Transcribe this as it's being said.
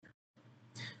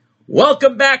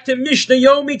Welcome back to Mishna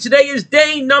Yomi. Today is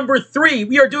day number 3.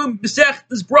 We are doing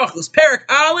Masechtas Brachos, Perek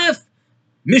Aleph,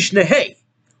 Mishna Hey.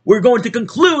 We're going to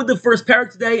conclude the first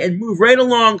Perek today and move right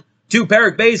along to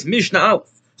Perek Beis, Mishna Aleph.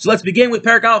 So let's begin with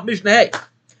Perek Aleph, Mishna Hey.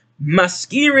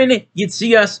 Maskirin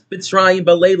Yitzias Mitzrayim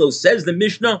Balelo, says the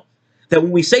Mishnah that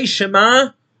when we say Shema,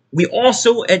 we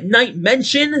also at night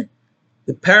mention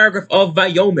the paragraph of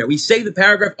Vayomer. We say the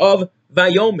paragraph of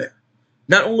Vayomer.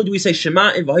 Not only do we say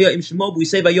Shema and Vahaya im Shemo, but we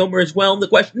say Vayomer as well. And the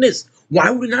question is, why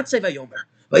would we not say Vayomer?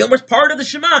 Vayomer is part of the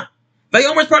Shema.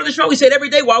 Vayomer is part of the Shema. We say it every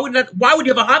day. Why would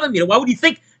you have a Havamina? Why would you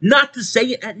think not to say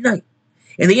it at night?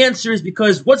 And the answer is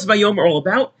because what's Vayomer all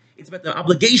about? It's about the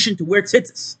obligation to wear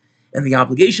tzitzis. And the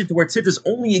obligation to wear tzitzis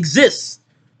only exists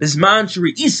Bisman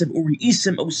Shuri'isim or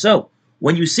Re'isim Oso,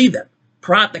 when you see them.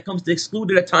 Prat that comes to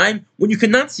exclude at a time when you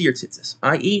cannot see your tzitzis,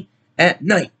 i.e. at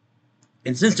night.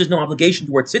 And since there's no obligation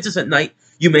to wear tzitzis at night,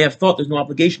 you may have thought there's no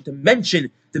obligation to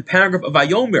mention the paragraph of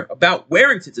Vayomer about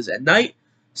wearing tzitzis at night.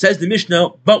 Says the Mishnah,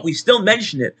 but we still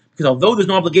mention it, because although there's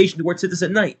no obligation to wear tzitzis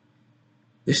at night,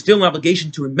 there's still an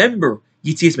obligation to remember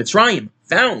Yitzias Mitzrayim,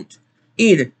 found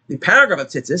in the paragraph of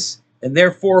tzitzis, and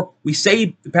therefore we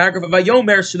say the paragraph of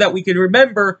Vayomer so that we can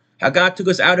remember how God took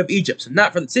us out of Egypt. So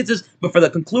not for the tzitzis, but for the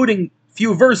concluding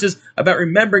few verses about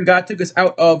remembering God took us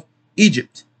out of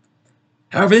Egypt.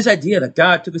 However, this idea that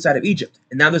God took us out of Egypt,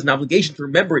 and now there's an obligation to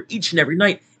remember it each and every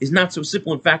night, is not so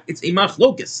simple. In fact, it's a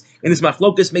machlokus. And this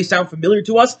machlokus may sound familiar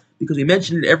to us because we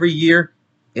mention it every year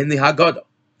in the Haggadah.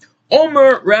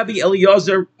 Omer Rabbi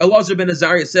Elazar ben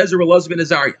Azariah says, or Elazar ben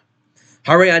Azariah,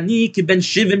 Hare ani ki ben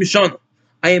shivim shana.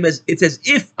 It's as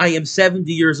if I am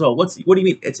 70 years old. What do you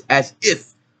mean? It's as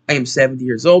if I am 70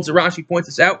 years old. So Rashi points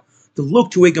this out to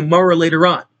look to a Gemara later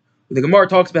on. The Gemara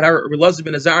talks about how Elazar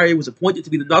ben Azariah was appointed to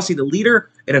be the Nasi, the leader,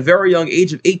 at a very young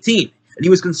age of 18. And he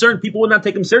was concerned people would not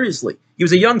take him seriously. He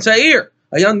was a young Sa'ir,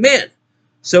 a young man.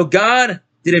 So God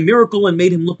did a miracle and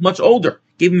made him look much older,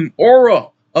 gave him an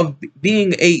aura of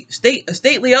being a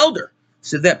stately elder,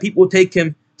 so that people would take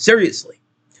him seriously.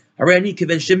 Harani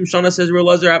Kiven Shim Shana says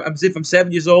Elazar, I'm as if I'm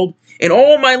 7 years old, and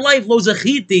all my life, Lo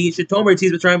Zachiti, Shetomer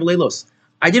Tiz B'Trayim B'Leilos.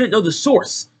 I didn't know the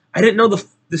source. I didn't know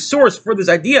the source for this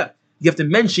idea. You have to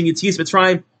mention Yitzias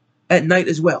Mitzrayim at night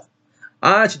as well.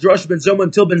 Drosh Ben Zoma,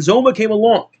 until Ben Zoma came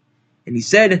along, and he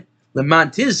said, "Leman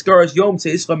tizkar yom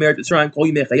tzeischah me'eretz Mitzrayim kol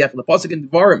yimei chayach." The pasuk in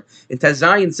Devarim in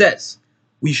Tazayin says,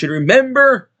 we should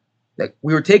remember that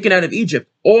we were taken out of Egypt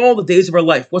all the days of our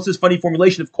life. What's this funny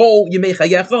formulation of kol yimei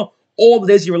chayacha? All the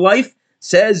days of your life,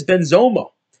 says Ben Zoma.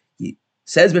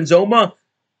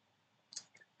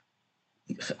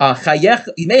 Chayach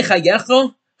yimei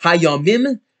chayacha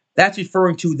hayamim. That's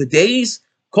referring to the days.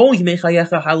 Kol yimei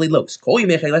chayecha halilos. Kol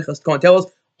yimei chayecha tell us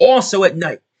also at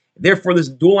night. Therefore, there's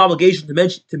a dual obligation to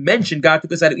mention God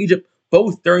took us out of Egypt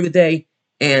both during the day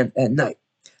and at night.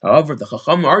 However, the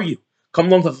Chacham argue. Come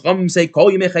along to the Chacham and say Kol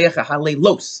yimei chayecha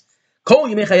halilos. Kol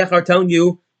yimei chayecha are telling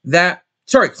you that.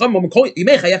 Sorry, Kol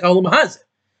yimei chayecha halumahaz.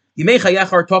 Yimei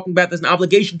chayecha are talking about there's an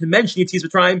obligation to mention Yitzias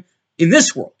Mitzrayim in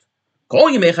this world. Kol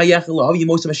yimei chayecha lahavi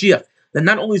yemos Mashiach. Then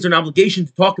not only is there an obligation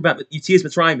to talk about Yitzias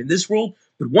Mitzrayim in this world,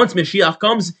 but once Mashiach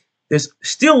comes, there's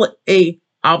still a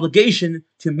obligation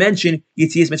to mention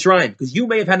Yitzias Mitzrayim. Because you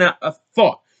may have had a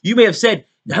thought. You may have said,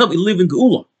 now that we live in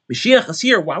Geula, Mashiach is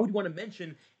here, why would you want to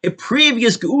mention a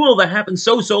previous Geula that happened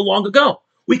so long ago?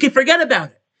 We can forget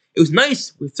about it. It was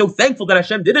nice. We're so thankful that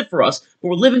Hashem did it for us, but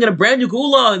we're living in a brand new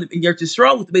Geula in Eretz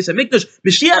Yisrael with the Beis HaMikdash.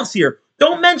 Mashiach's here.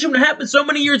 Don't mention what happened so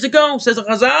many years ago, says the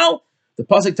Chazal. The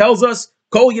pasuk tells us,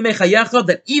 Kol yimei chayecha,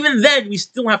 that even then we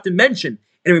still have to mention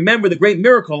and remember the great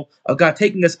miracle of God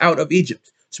taking us out of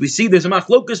Egypt. So we see there's a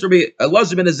machlokus, Rabbi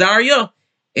Elazar ben Azariah,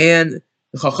 and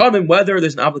the Chachamim, whether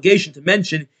there's an obligation to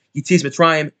mention Yitzias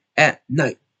Mitzrayim at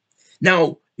night.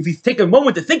 Now, if you take a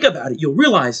moment to think about it, you'll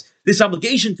realize this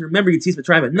obligation to remember Yitzias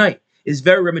Mitzrayim at night is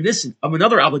very reminiscent of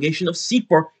another obligation of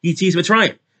Sipor Yitzias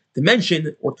Mitzrayim, to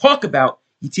mention or talk about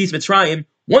Yitzias Mitzrayim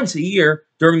once a year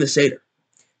during the Seder.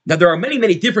 Now, there are many,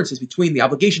 many differences between the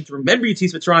obligation to remember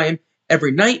Yitzias Mitzrayim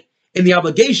every night and the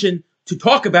obligation to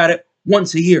talk about it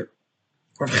once a year.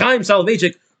 Rabbi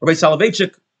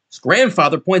Soloveitchik's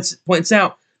grandfather points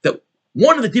out that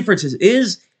one of the differences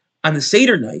is on the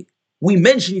Seder night, we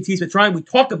mention Yitzias Mitzrayim, we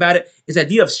talk about it, is the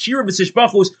idea of Shira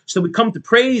v'Sishbachos, so we come to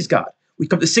praise God. We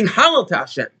come to sing Hallel to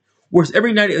Hashem. Whereas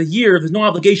every night of the year, there's no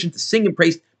obligation to sing and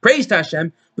praise to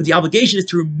Hashem, but the obligation is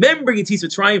to remember Yitzias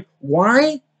Mitzrayim.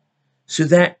 Why? So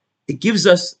that it gives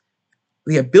us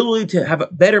the ability to have a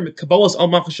better Kabbalah's al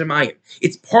Malchus Shemayim.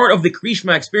 It's part of the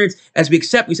Krishma experience as we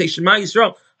accept. We say, Shema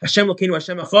Yisrael, Hashem Elokeinu,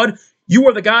 Hashem Echad. You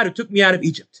are the God who took me out of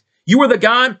Egypt. You are the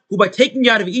God who, by taking me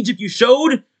out of Egypt, you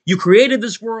showed you created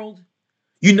this world.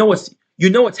 You know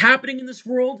what's happening in this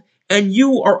world, and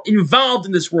you are involved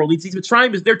in this world.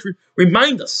 Mitzrayim is there to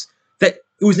remind us that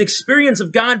it was an experience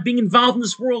of God being involved in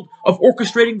this world, of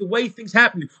orchestrating the way things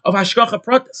happen, of hashgacha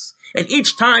pratis. And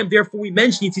each time, therefore, we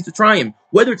mention Yitzis Mitzrayim,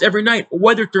 whether it's every night or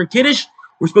whether it's during Kiddush,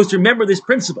 we're supposed to remember this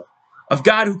principle of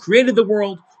God who created the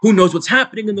world, who knows what's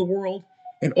happening in the world,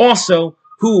 and also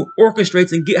who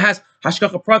orchestrates and has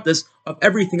hashgacha pratis of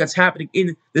everything that's happening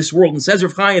in this world. And says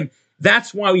Rav Chaim,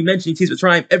 that's why we mention Yitzis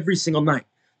Mitzrayim every single night.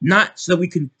 Not so that we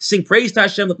can sing praise to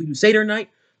Hashem like we do Seder night,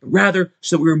 but rather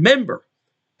so that we remember,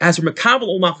 as we're Makabel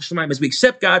Ol Malchus Shemayim, as we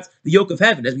accept God's, the yoke of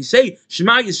heaven, as we say,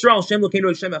 Shema Yisrael, Shem Lokeinu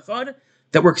Hashem Echad,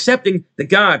 that we're accepting the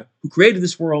God who created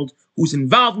this world, who's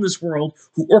involved in this world,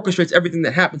 who orchestrates everything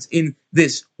that happens in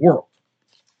this world.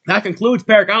 That concludes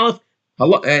Perek Aleph,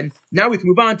 and now we can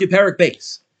move on to Perek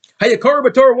Beis. Hayakor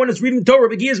b'Torah, one is reading the Torah,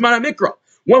 B'giyaz Man HaMikra.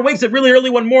 One wakes up really early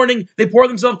one morning, they pour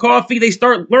themselves coffee, they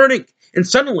start learning, and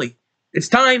suddenly it's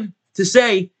time to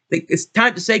say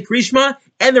Kriyishma,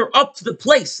 and they're up to the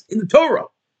place in the Torah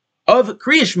of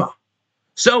Kriyishma.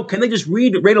 So can they just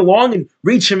read along and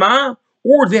read Shema?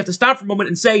 Or do they have to stop for a moment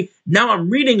and say, now I'm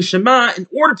reading Shema in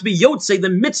order to be Yotzei, the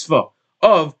mitzvah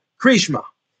of Kriyishma?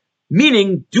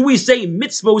 Meaning, do we say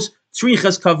mitzvos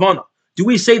tzrichas kavana? Do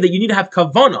we say that you need to have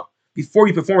kavana before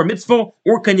you perform a mitzvah?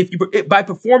 Or can by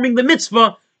performing the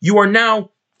mitzvah, you are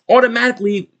now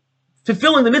automatically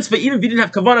fulfilling the mitzvah even if you didn't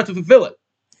have kavana to fulfill it?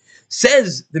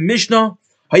 Says the Mishna,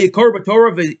 Hayakor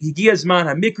b'Torah v'higiyaz man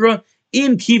hamikra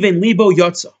im kiven libo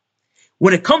yotza.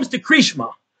 When it comes to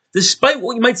Kriyishma, despite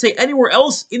what you might say anywhere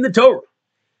else in the Torah,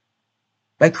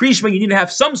 by Kriyishma you need to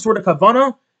have some sort of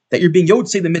kavana that you're being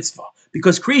yotzei the mitzvah,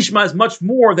 because Kriyishma is much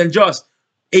more than just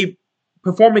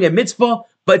performing a mitzvah,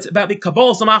 but it's about the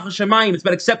kabbalah samach shemayim. It's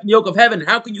about accepting the yoke of heaven. And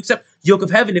how can you accept the yoke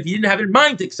of heaven if you didn't have in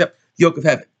mind to accept the yoke of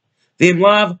heaven? Ve'im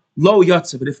lav lo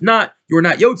yotze. But if not, you're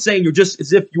not yotzei, and you're just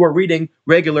as if you are reading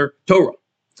regular Torah.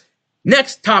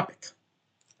 Next topic,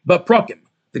 but prakim.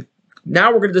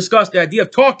 Now we're going to discuss the idea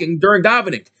of talking during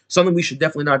davening, something we should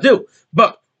definitely not do.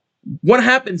 But what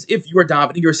happens if you are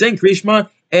davening, you're saying Kriyishma,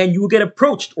 and you will get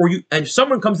approached, and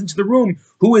someone comes into the room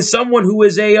who is someone who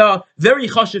is a very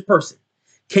chashiv person?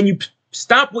 Can you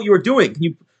stop what you are doing? Can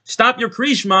you stop your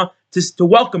Kriyishma to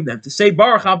welcome them, to say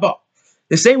Baruch Haba?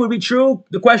 The same would be true.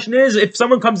 The question is, if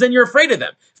someone comes in, you're afraid of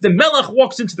them. If the melech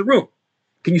walks into the room,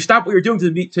 can you stop what you're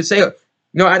doing to say,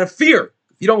 out of fear?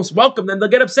 If you don't welcome them, they'll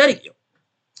get upset at you.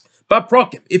 But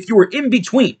prakim, if you were in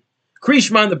between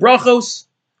Kriyishma and the Brachos,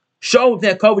 show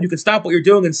that covered, you can stop what you're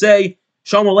doing and say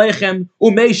Shalom Aleichem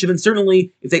Umeishiv, and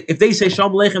certainly if they say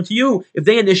Shalom Aleichem to you, if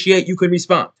they initiate, you can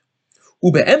respond.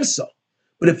 Ube'emsa,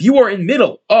 but if you are in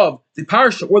middle of the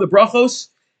parsha or the Brachos,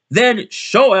 then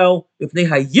Shoel Ifnei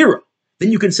Hayira,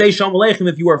 then you can say Shalom Aleichem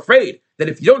if you are afraid that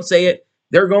if you don't say it,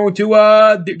 they're going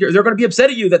to be upset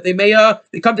at you, that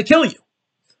they come to kill you.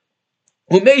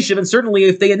 Umeishiv, and certainly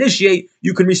if they initiate,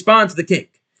 you can respond to the king.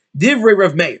 Divrei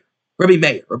Rabbi Meir,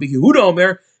 Rabbi Yehuda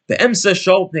Omer, the Emsa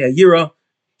Shol Pnei Yira.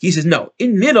 He says no,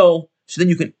 in middle, so then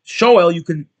you can Shoel, you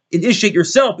can initiate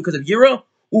yourself because of Yira.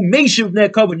 Umeishiv Pnei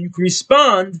Kavod, you can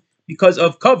respond because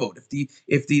of Kavod.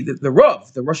 If the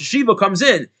Rav, the Rosh Hashiva comes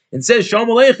in and says Shalom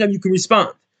Aleichem, you can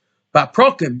respond. But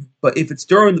if it's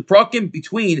during the prakim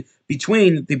between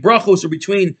the Brachos or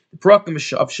between the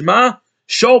prakim of Shema,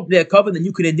 Shol Pnei Kavod, then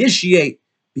you can initiate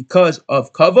because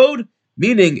of kavod,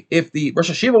 meaning if the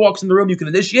Rosh Hashiva walks in the room, you can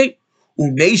initiate.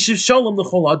 Umeishiv shalom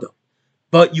l'chol adam,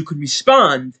 but you can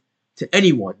respond to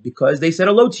anyone because they said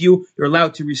hello to you. You're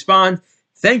allowed to respond.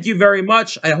 Thank you very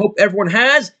much. I hope everyone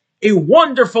has a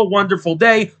wonderful, wonderful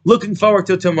day. Looking forward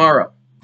to tomorrow.